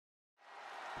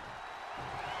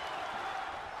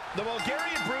The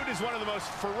Bulgarian Brute is one of the most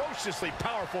ferociously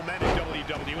powerful men in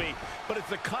WWE, but it's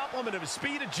the complement of his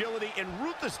speed, agility, and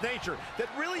ruthless nature that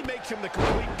really makes him the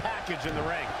complete package in the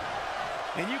ring.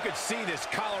 And you could see this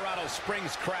Colorado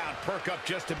Springs crowd perk up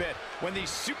just a bit when these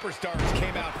superstars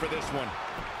came out for this one.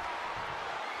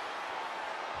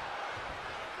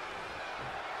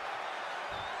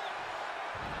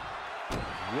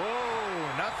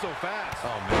 Whoa, not so fast.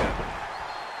 Oh, man.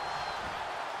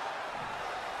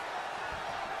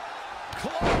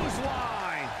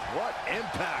 Clothesline. What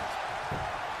impact.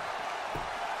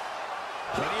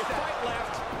 Plenty of fight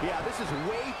left. Yeah, this is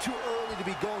way too early to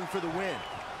be going for the win.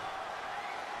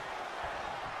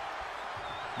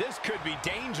 This could be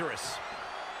dangerous.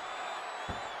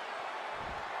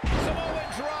 Samoan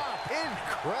drop.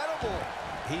 Incredible.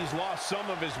 He's lost some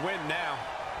of his wind now.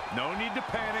 No need to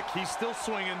panic. He's still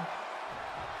swinging.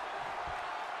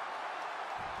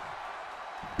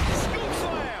 Scoop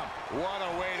slam. What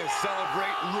a way to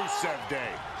celebrate Rusev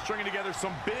Day. Stringing together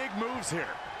some big moves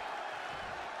here.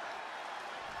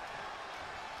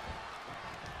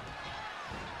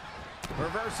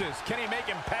 Reverses. Can he make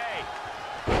him pay?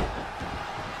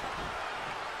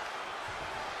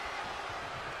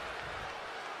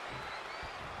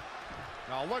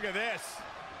 Oh, look at this.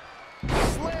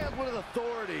 Slammed with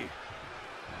authority.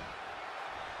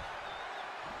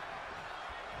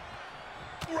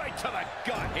 Right to the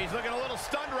gut. He's looking a little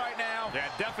stunned right now. Yeah,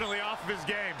 definitely off of his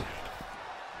game.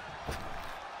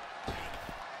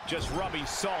 Just rubbing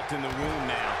salt in the wound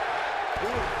now.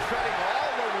 Ooh, treading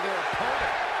all over their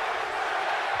opponent.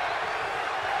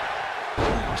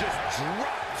 Just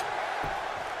dropped.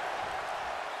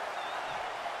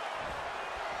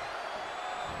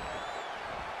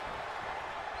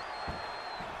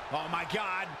 Oh, my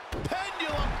God.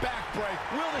 Pendulum backbreak.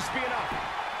 Will this be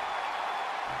enough?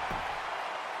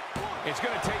 It's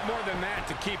going to take more than that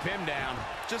to keep him down.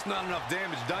 Just not enough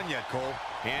damage done yet, Cole.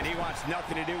 And he wants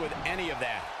nothing to do with any of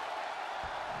that.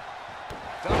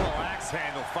 Double axe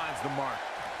handle finds the mark.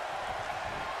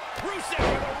 Rusev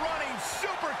with a running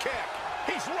super kick.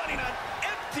 He's running on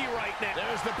empty right now.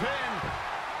 There's the pin.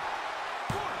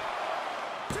 1,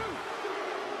 2,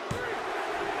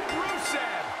 3.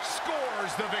 Rusev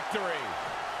scores the victory.